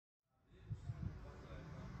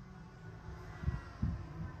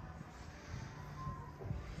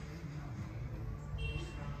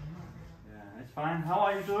fine. How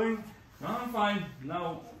are you doing? No, I'm fine. Now,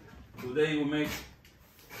 today we make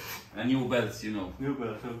a new belts, you know. New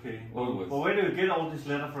belts, okay. Always. But where do you get all this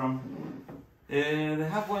leather from? They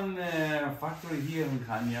have one factory here in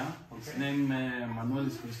Chania. Okay. His name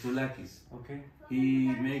Antonis Christoulakis. Okay. He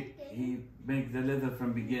make the leather from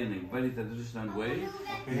beginning, very traditional way.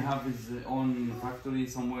 Okay. He have his own factory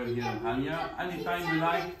somewhere here in Chania. Anytime you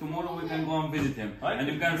like, tomorrow we can go and visit him, and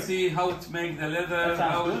you can see how to make the leather. That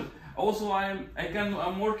sounds good. Also,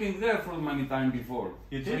 I'm working there for many time before.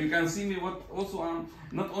 You did? So you can see me. Also, I'm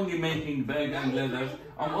not only making bag and leather.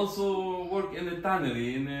 I'm also work in a tannery,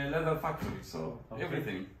 in a leather factory. So Okay.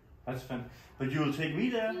 everything. That's fun. But you will take me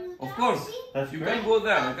there? Of course. That's You great. can go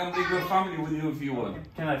there. You can bring your family with you if you want.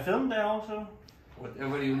 Can I film there also?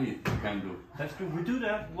 Whatever you need, you can do. That's good. We do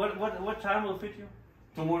that. What time will fit you?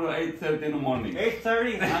 Tomorrow 8:30 in the morning.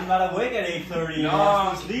 8:30. I'm not awake at 8:30. No.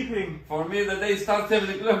 I'm still sleeping. For me, the day starts 7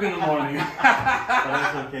 o'clock in the morning. But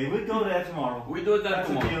that's okay. We'll go there tomorrow. We do that That's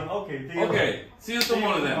a tomorrow. deal. Okay, deal. Okay. See you See you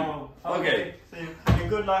tomorrow then. Okay. See you. And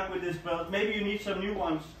good luck with this belt. Maybe you need some new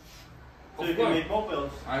ones. So Of you can course. make more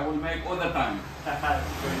belts. I will make all the time.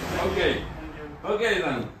 Great. Okay. Thank you. Okay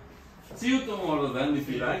then. See you tomorrow then if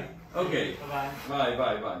you like. Okay.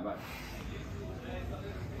 Bye-bye. Bye.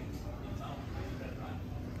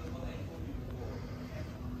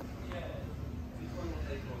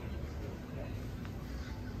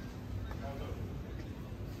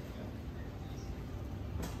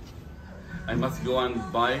 I must go and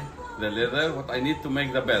buy the leather, what I need to make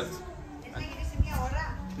the belt.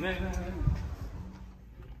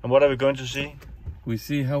 And what are we going to see? We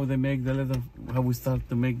see how they make the leather, how we start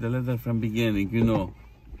to make the leather from beginning, you know.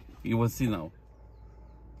 You will see now.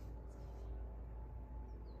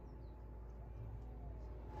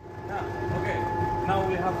 Okay, now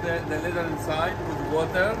we have the leather inside with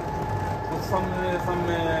water, with some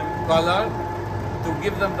color, to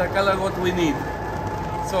give them the color what we need.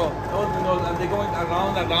 So, all in all, and they're going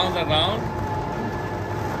around,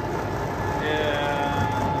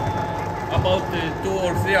 about 2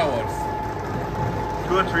 or 3 hours.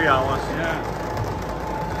 2 or 3 hours. Yeah.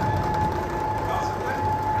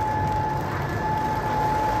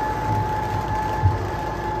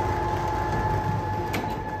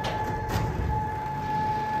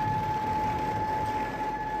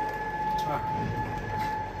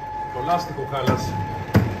 Το λάστιχο χάλασε.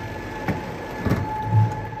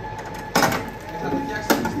 Θα το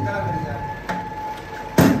φτιάξετε στην κάμερα.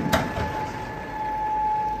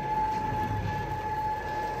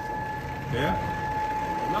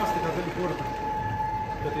 Λάστιχα δεν κούρτα.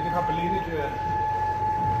 Γιατί την είχα πλύνει και...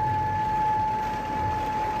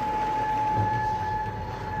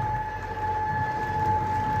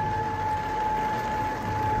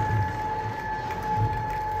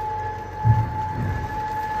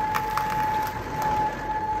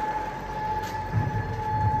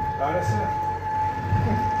 Άρεσε.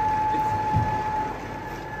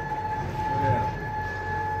 Ωραία.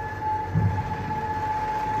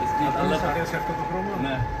 Αν σας αρέσει αυτό το χρώμα?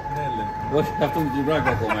 Ναι. Ναι, λέμε. Όχι, αυτό είναι το πράγμα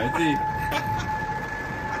ακόμα, έτσι.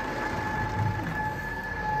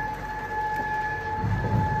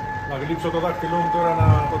 Να γλύψω το δάχτυλό μου τώρα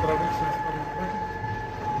να το τραβήξω.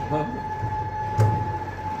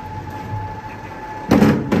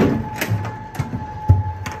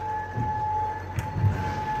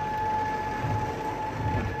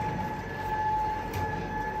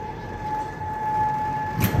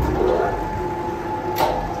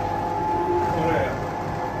 Ωραία.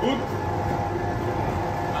 Good.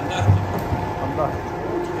 Φαντάστικο. Φαντάστικο.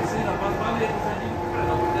 Εσύ να πας πάλι γιατί θα γίνει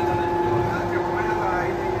πέρα, δεν θα είναι λίγο. Και από μένα τα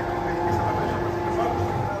είναι εκεί στα μέσα μας.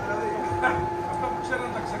 Δηλαδή, αυτά που ξέρουν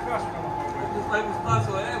να τα ξεχάσουν να το πω. Θα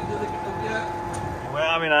υποστάσω, δεν και το πια. Where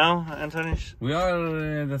are we now, Antonis? We are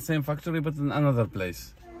the same factory but in another place.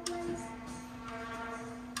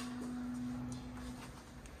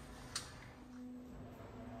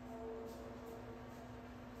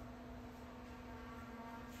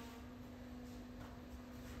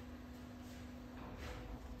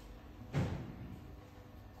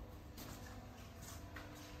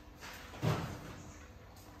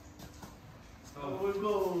 We'll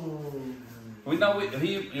go.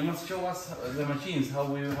 You must show us the machines, how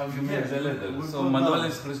you make the leather. we'll So go now.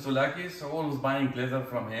 Antonis Christoulakis, always buying leather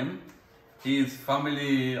from him. His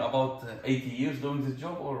family about 80 years doing this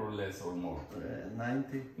job or less or more?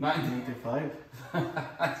 90. 95.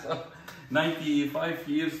 95. So 95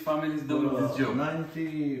 years families doing this job.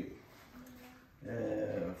 90,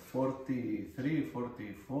 43,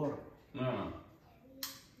 44. No.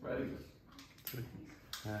 Very good.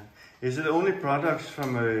 Is it only products from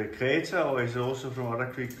Crete or is it also from other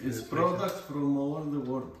creeks? It's products from all the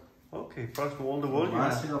world. Okay, products from all the world. From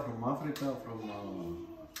Asia, from Africa, from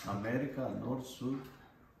America, North, South,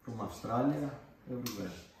 from Australia,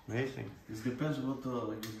 everywhere. Amazing. It depends what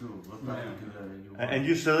you do, what type you want. And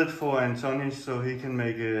you sell it for Antonis so he can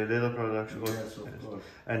make leather products? Yes, of course.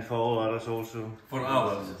 And for all others also? For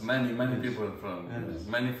ours, many people from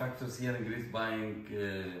many factories here in Greece buying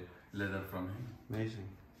leather from him. Amazing.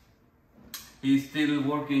 He's still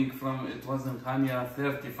working from, it was in Chania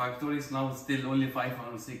 30 factories, now still only 5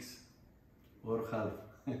 or 6. Or half.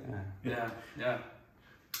 Yeah.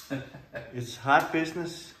 It's hard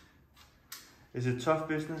business? Is it tough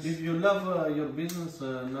business? If you love your business,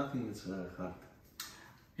 nothing is hard.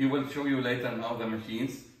 He will show you later now the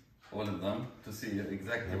machines, all of them, to see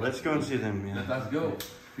exactly. Let's go and see them. Yeah. Let us go.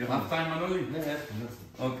 You have time, Manoli?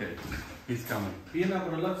 Okay, he's coming. Πήγαινε να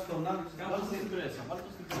προλάβεις τον άλλο. Βάλτε στην πρέσα, βάλτε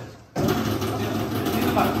στην πρέσα.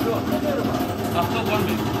 Αυτό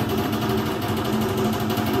κόρμι.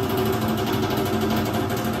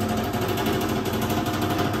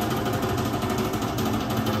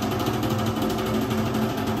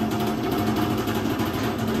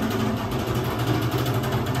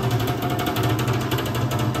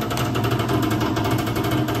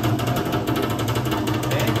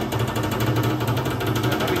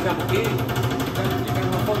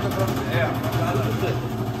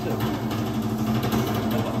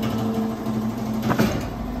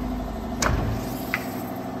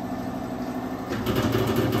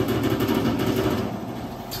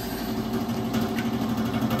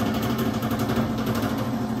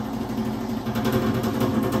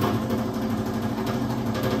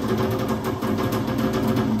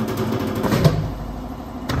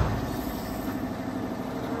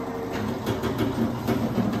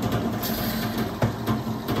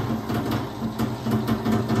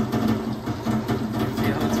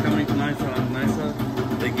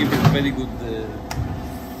 Very good,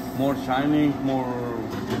 more shining, more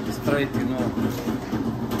straight, you know.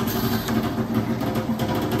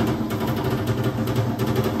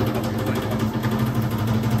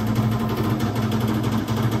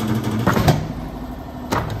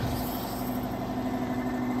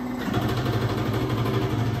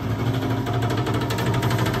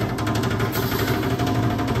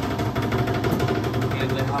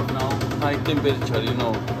 They have now high temperature, you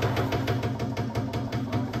know.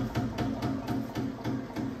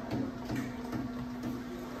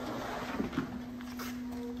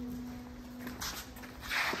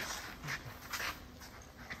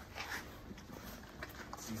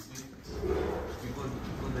 Because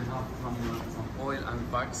they have some oil and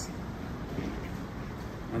wax,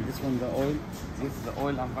 and this one the oil. This is the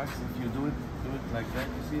oil and wax. If you do it like that,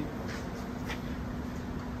 you see.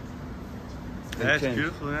 That's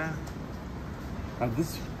beautiful, yeah. And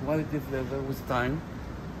this quality flavor with time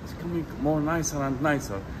is coming more nicer and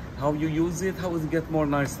nicer. How you use it, how it get more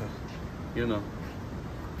nicer, you know.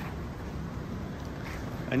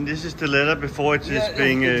 And this is the leather before it is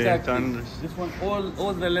being exactly. done. This one,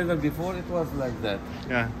 all the leather before it was like that.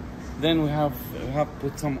 Yeah. Then we have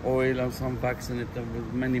put some oil or some wax in it.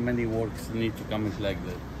 With many works need to come in like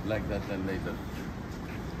that and later.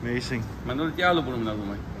 Amazing. Manoli, τι άλλο μπορούμε να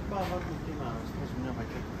δούμε? Πάτε να στρώσω μια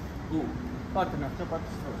πακέτα. Πού? Πάτε να αυτό, πάτε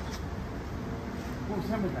στρώσω. Πού,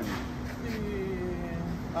 σε μηχανή?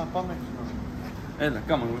 Πάμε έξω. Έλα,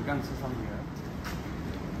 come on, we can see something here.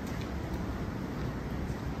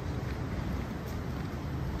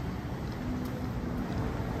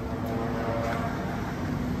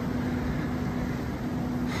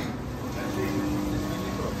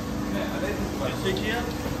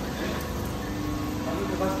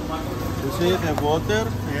 You see the water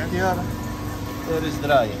here, there is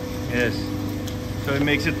dry. Yes. So it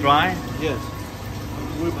makes it dry? Yes.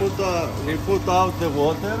 We put out the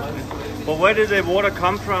water. But where did the water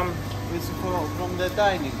come from? It's from the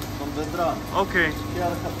dining, from the drum. Okay. We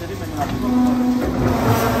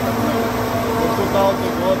put out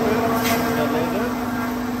the water, the leather,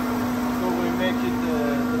 so we make it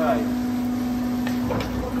dry.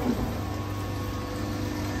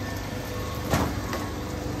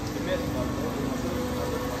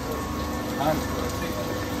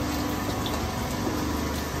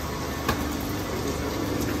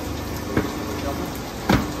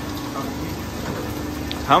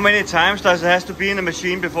 How many times does it have to be in the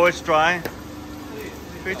machine before it's dry?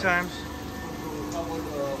 3 times.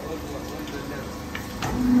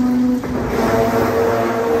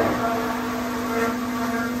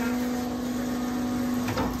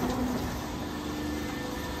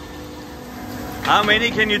 How many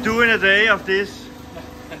can you do in a day of this?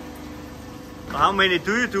 How many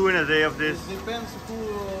do you do in a day of this? It depends who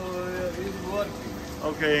is working.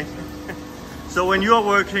 Okay. So when you are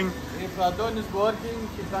working, If Antonis is working,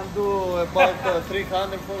 he can do about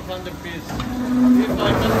 300, 400 pieces. If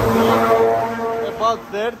I can do about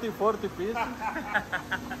 30, 40 pieces.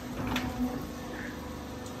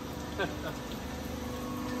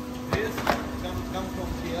 This come from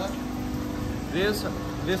here.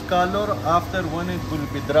 This color, after when it will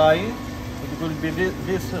be dry, it will be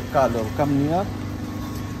this color. Come near.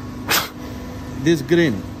 This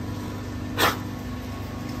green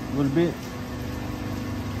will be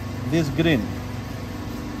this green.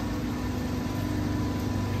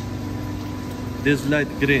 This light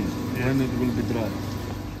green when it will be dry.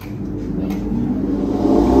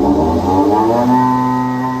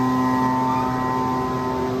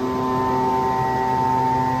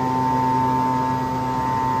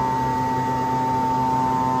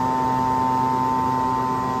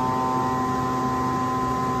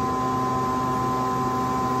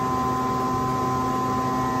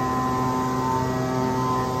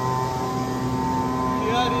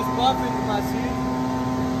 Here is puffing machine.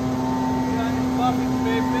 Here is puffing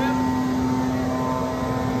paper.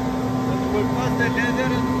 And we cut the leather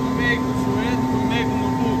and we make sweat to make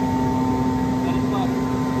more good. That is puffing.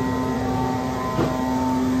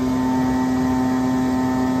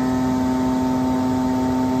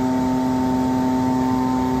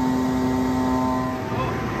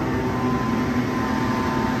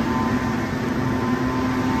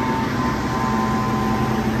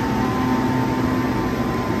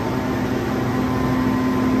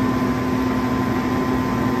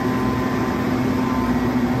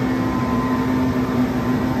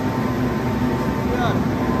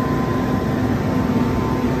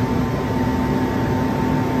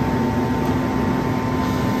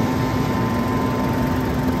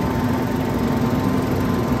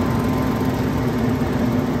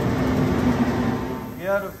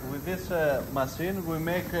 With this machine we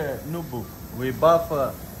make nubuk. We buff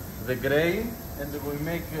the grain and we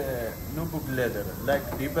make nubuk leather, like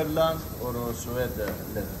Timberland or Suede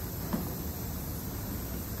leather.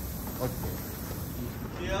 Okay.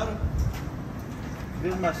 Here,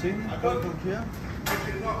 this machine, come from here.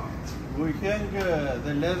 We hang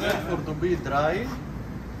the leather for to be dry.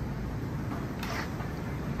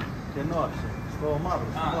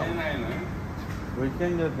 We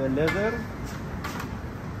hang the leather.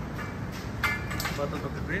 Πάτα το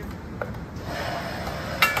πιπί.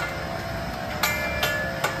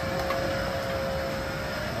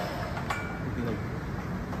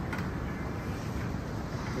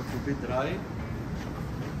 Το πιπί dry.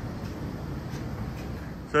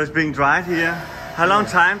 So it's being dried here. How long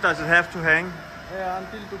time does it have to hang?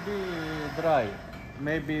 Until to be dry.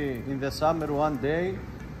 Maybe in the summer 1 day,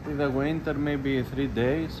 in the winter maybe 3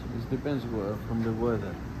 days. It depends from the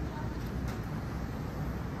weather.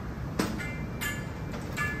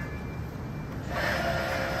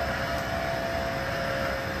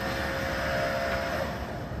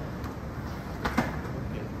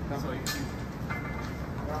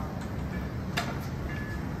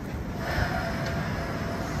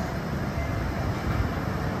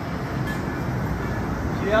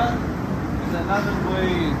 Here is another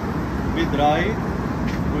way we dry.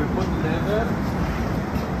 We put leather.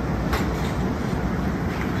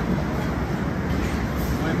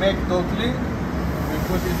 We make toppling. We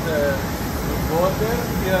put it with water.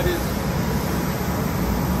 Here is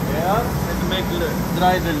air and make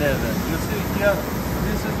dry the leather. You see here,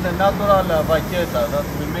 this is the natural vaqueta that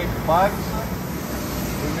we make bags.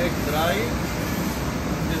 We make dry.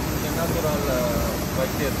 This is the natural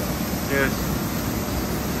vaqueta. Yes.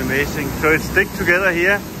 Amazing. So it sticks together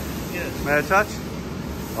here? Yes. May I touch?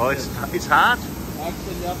 Oh, Yes. it's hard?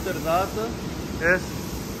 Actually, after that, Yes.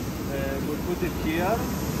 we put it here.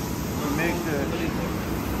 We make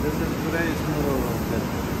this is very small leather.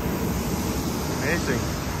 Amazing.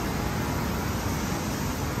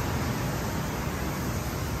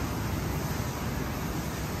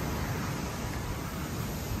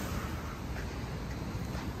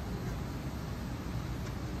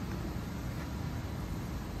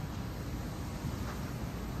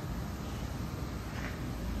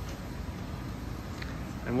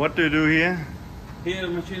 And what do you do here? Here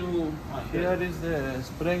machine will... Here is the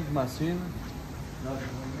spring machine that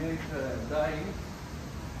we make dyeing.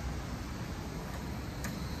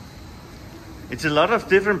 It's a lot of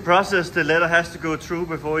different process the leather has to go through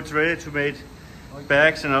before it's ready to make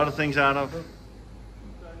bags and other things out of.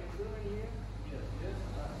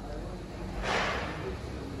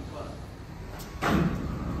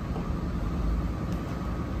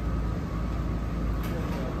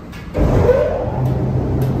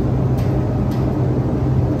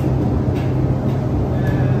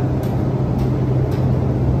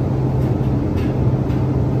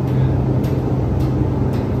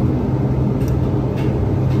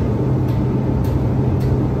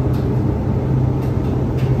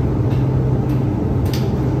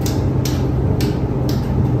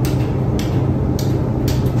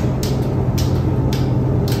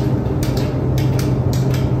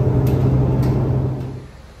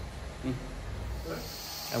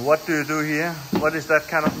 And what do you do here? What is that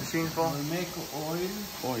kind of machine for? We make oil.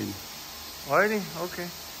 Oil. Oily? Okay.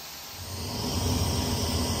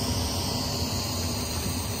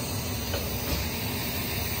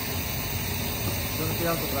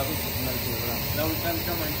 Now we can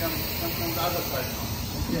come from the other side now.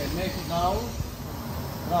 Okay, make it now.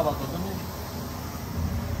 Τράβα το, Τόνι.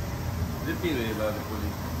 Δεν πήρε δηλαδή πολύ.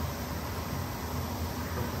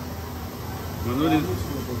 Μανώλη,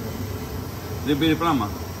 δεν πήρε πράγμα.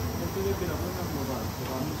 Δεν πήρα, μπορεί να μου βάλει.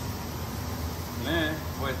 Ναι,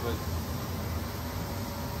 wait.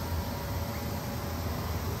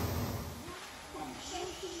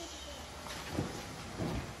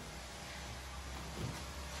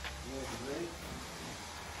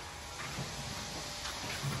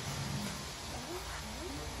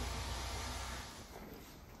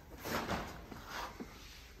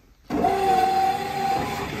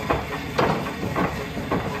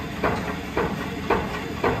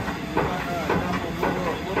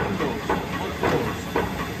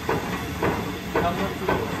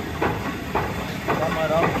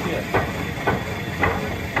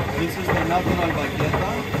 This is the natural baguette.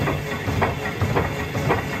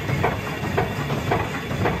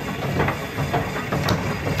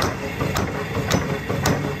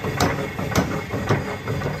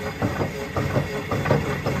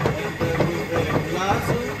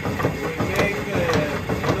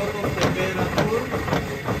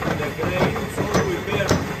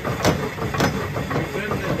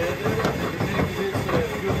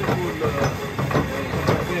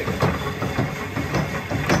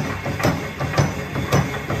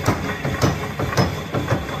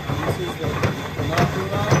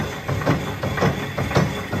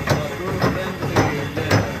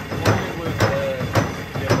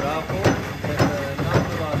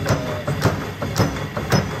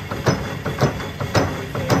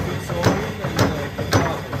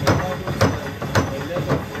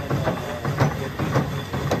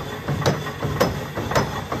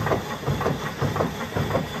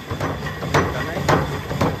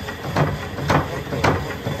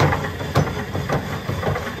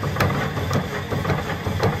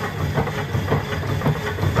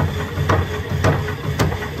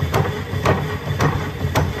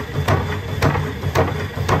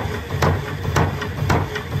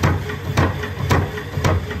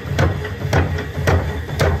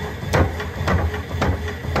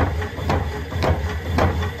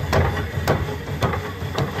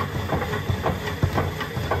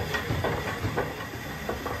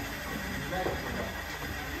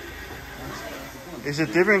 Is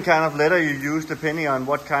it different kind of leather you use depending on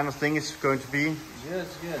what kind of thing it's going to be? Yes.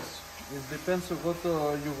 It depends on what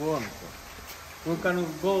you want. We can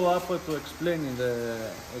go up to explain in the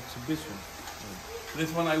exhibition. This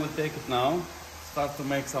one I will take it now. Start to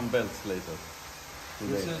make some belts later.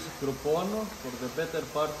 This is croupono for the better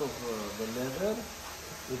part of the leather.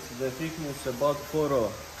 It's the thickness about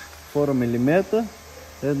 4 millimeter,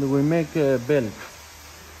 and we make a belt.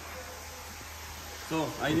 So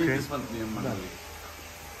I need this one, Manoli.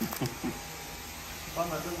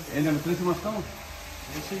 Είναι μετρήσιμο αυτό?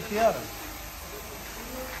 You see here.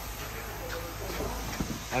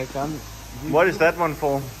 I can. What is that one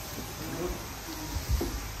for?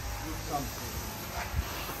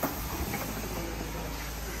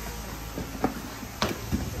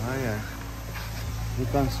 Oh yeah. You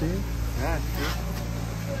can see. Yeah, it's good.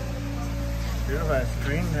 Beautiful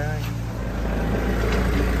screen there.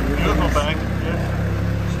 Beautiful bag, yes.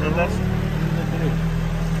 So that's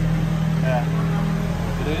yeah.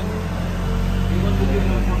 Green. You want to give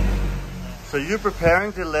them one? So you're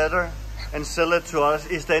preparing the leather and sell it to us.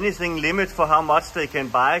 Is there anything limit for how much they can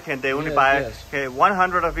buy? Can they only buy yes.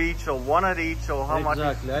 100 of each or one of each or how much?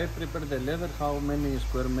 Exactly. I prepare the leather, how many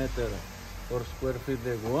square meter or square feet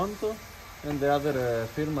they want, and the other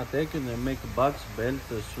firma take and they make bags, belts,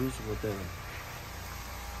 shoes, whatever.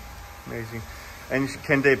 Amazing. And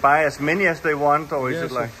can they buy as many as they want, or is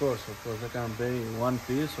Yes, it like? of course. They can buy 1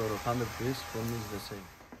 piece or 100 piece. For me, it's the same.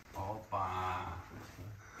 Opa.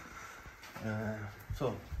 So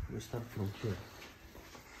we start from here.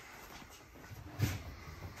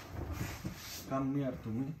 Come near to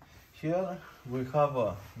me. Here we have a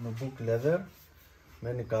notebook leather,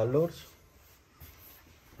 many colors.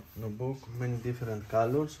 Notebook, many different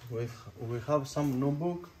colors. We have some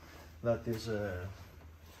notebook that is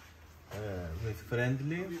with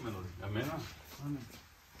friendly. Εμένα?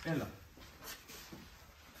 Έλα.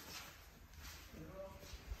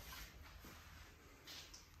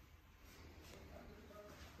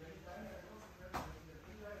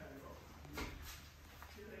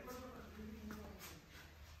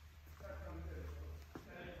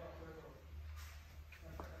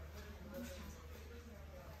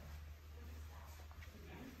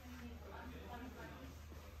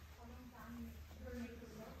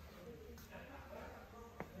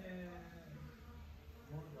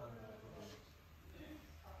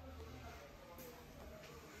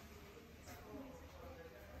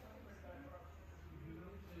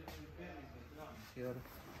 here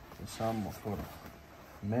some for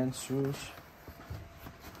men's shoes.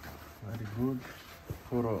 Very good.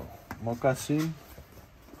 For moccasin,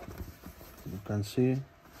 you can see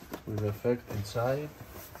with effect inside,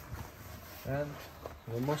 and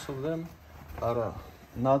most of them are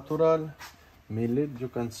natural millet. You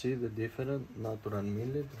can see the different natural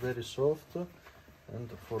millet, very soft and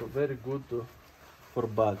for very good for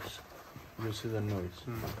bags. You see the noise.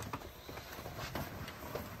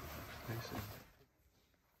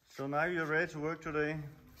 So now you're ready to work today?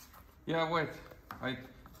 Yeah, wait.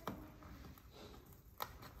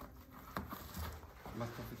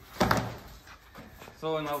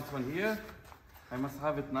 So now it's one here. I must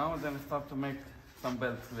have it now, then I start to make some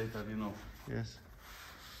belts later, you know. Yes.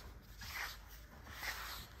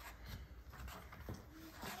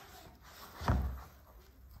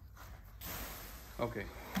 Okay.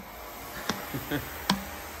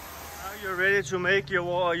 Now you're ready to make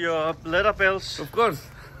your leather belts? Of course.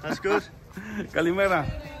 That's good. Kalimera.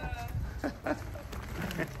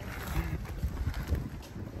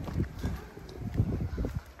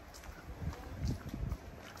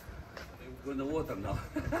 Go in the water now.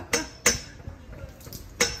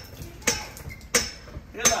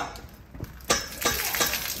 Yalla.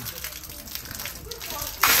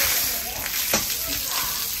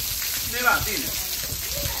 Mira, tiene.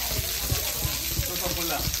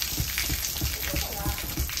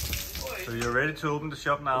 So you're ready to open the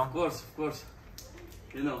shop now? Of course.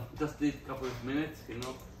 You know, just need a couple of minutes, you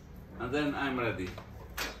know, and then I'm ready.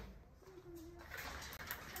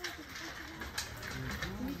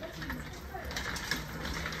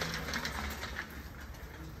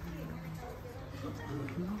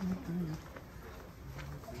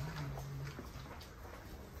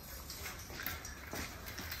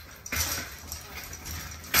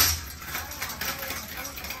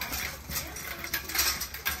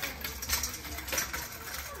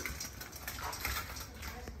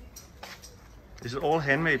 Is it all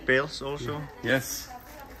handmade belts also? Yes.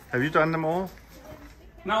 Have you done them all?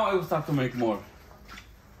 Now I will start to make more.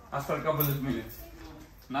 After a couple of minutes.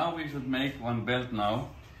 Now we should make one belt now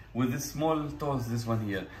with this small toes, this one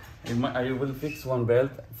here. I will fix one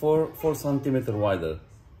belt 4 centimeters wider.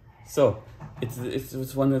 So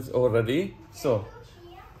it's one that's already. So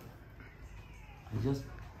I just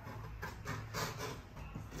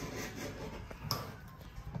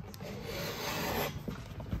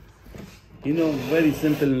very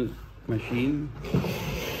simple machine,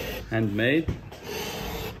 handmade.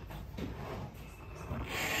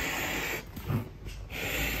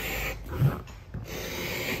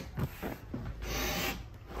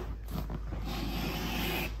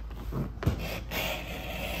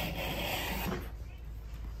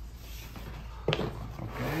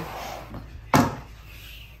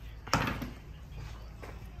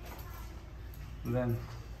 Then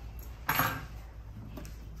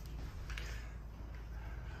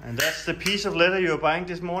And that's the piece of leather you're buying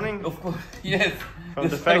this morning? of course, yes. From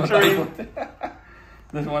the This is what factory?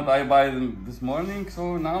 This is what I buy this morning.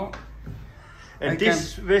 So now And I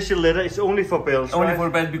this vessel leather is only for belts, only right? for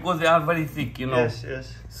belt because they are very thick, you know.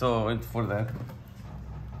 Yes. So it's for that.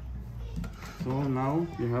 So now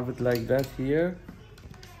you have it like that here.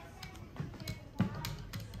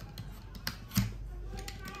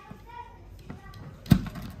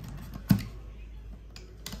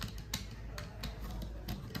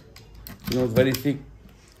 You know, it's very thick.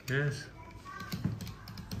 Yes.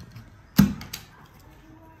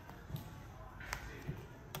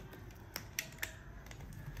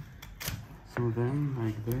 So then,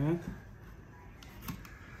 like that,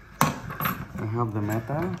 I have the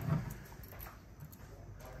metal.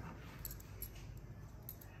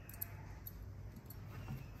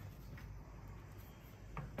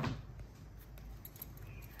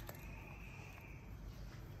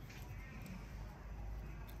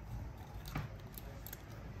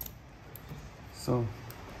 So,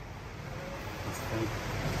 let's take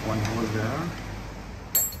one hole there.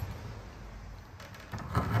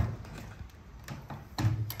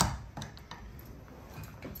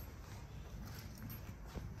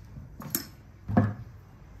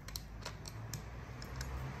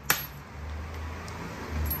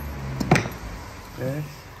 Okay.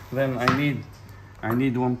 Then I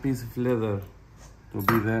need one piece of leather to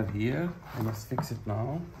be there here. I must fix it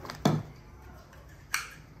now.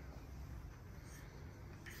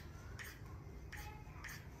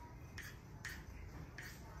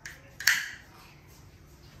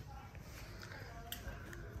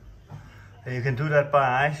 And you can do that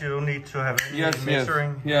by eyes, you don't need to have any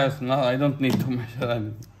measuring? Yes, no, I don't need to measure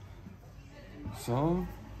anything. So,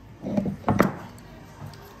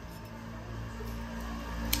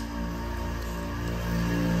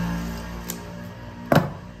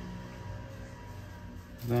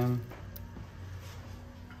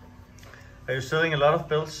 Are you selling a lot of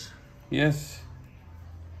belts? Yes.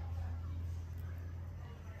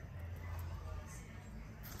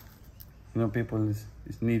 You know, people is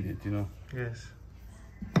needed, you know. Yes.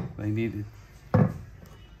 They need it.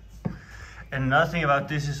 And another thing about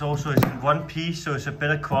this is also it's in one piece, so it's a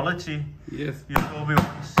better quality. Yes. You go over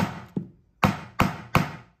once.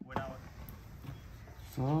 Without.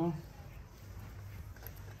 So.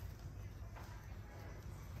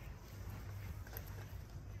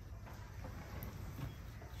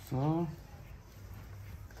 So.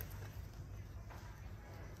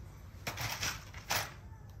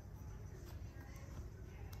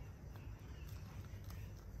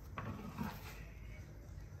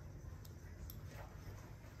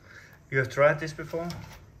 You have tried this before?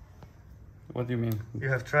 What do you mean? You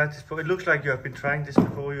have tried this before? It looks like you have been trying this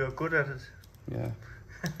before. You are good at it. Yeah.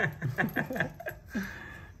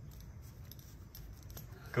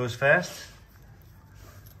 Goes fast.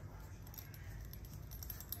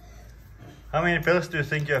 How many belts do you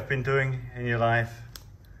think you have been doing in your life?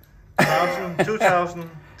 1,000, 2,000,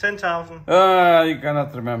 10,000? I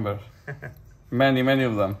cannot remember. Many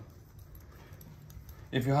of them.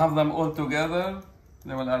 If you have them all together,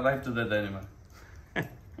 they will arrive to that animal.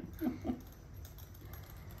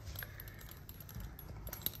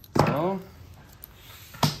 So,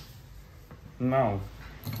 now,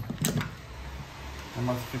 I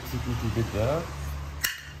must fix it a little bit there.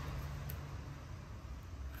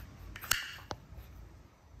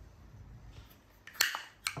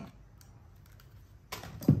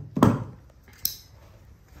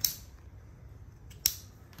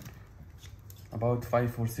 About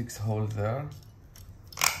 5 or 6 holes there.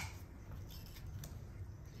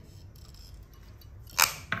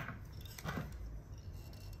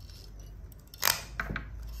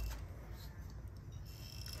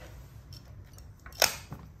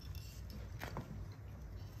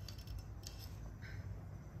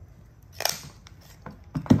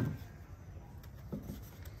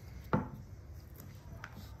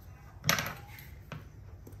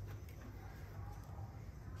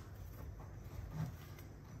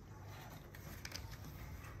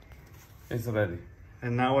 It's ready.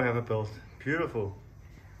 And now we have a belt. Beautiful.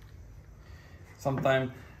 Sometimes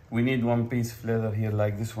we need one piece of leather here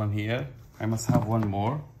like this one here. I must have one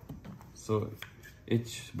more. So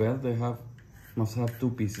each belt must have 2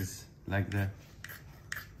 pieces like that.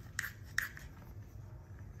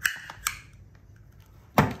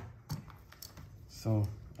 So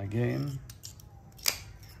again.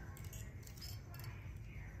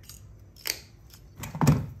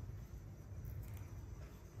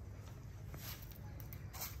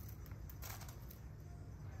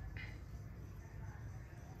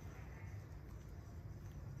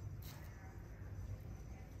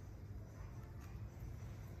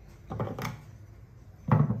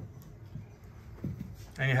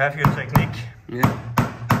 And you have your technique. Yeah.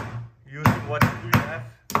 Using what you have.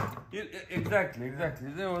 Exactly.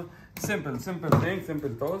 There was simple thing, simple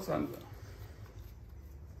tools, and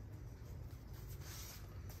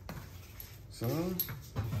so,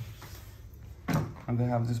 and they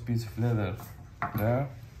have this piece of leather there.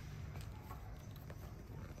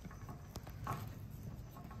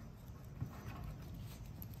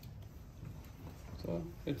 So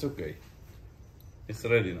it's okay. It's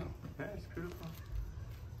ready now. Yeah, it's beautiful.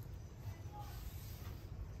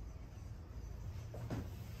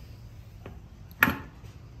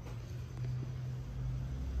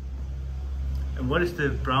 And what is the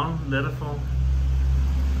brown leather for?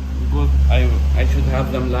 Because I should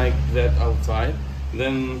have them like that outside,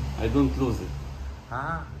 then I don't lose it.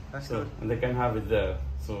 Ah, that's So, good. and I can have it there.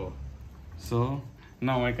 So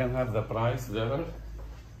now I can have the price there.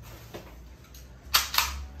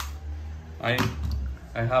 I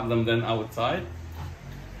have them then outside.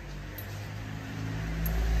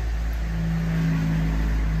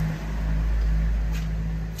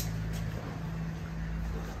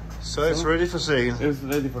 So it's ready for sale. It's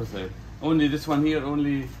ready for sale. Only this one here,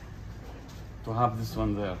 only to have this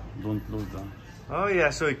one there. Don't lose them. Oh yeah,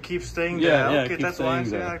 so it keeps staying Yeah, there. yeah, Okay, keeps that's why.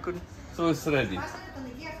 staying there. Yeah, I couldn't. So it's ready.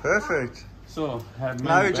 Perfect. So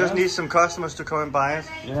Now you just need some customers to come and buy it.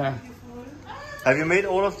 Yeah. Have you made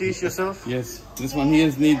all of these yourself? Yes. This one here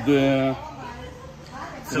need.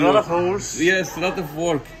 It's a lot of holes. Yes, a lot of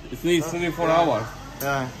work. It needs 3-4 hours.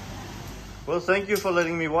 Yeah. Well, thank you for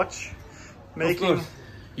letting me watch making. Of course.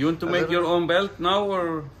 You want to make your own belt now,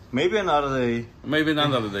 or Maybe another day. maybe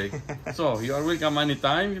another day? So you are welcome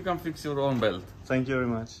anytime. You can fix your own belt. Thank you very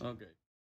much. Okay.